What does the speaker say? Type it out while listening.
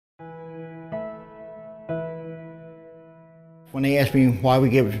When they ask me why we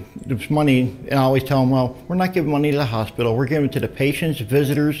give this money, and I always tell them, well, we're not giving money to the hospital. We're giving it to the patients,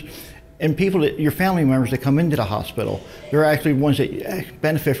 visitors, and people, your family members that come into the hospital. They're actually ones that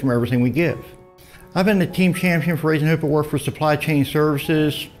benefit from everything we give. I've been the team champion for Raising Hope at Work for Supply Chain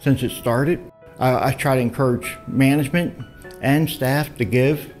Services since it started. I try to encourage management and staff to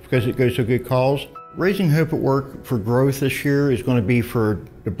give because it goes to a good cause. Raising Hope at Work for Growth this year is going to be for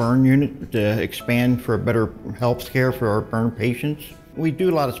the burn unit to expand for better health care for our burn patients. We do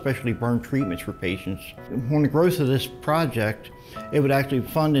a lot of specialty burn treatments for patients. On the growth of this project, it would actually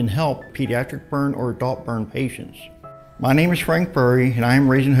fund and help pediatric burn or adult burn patients. My name is Frank Burry, and I am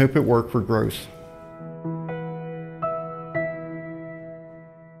Raising Hope at Work for Growth.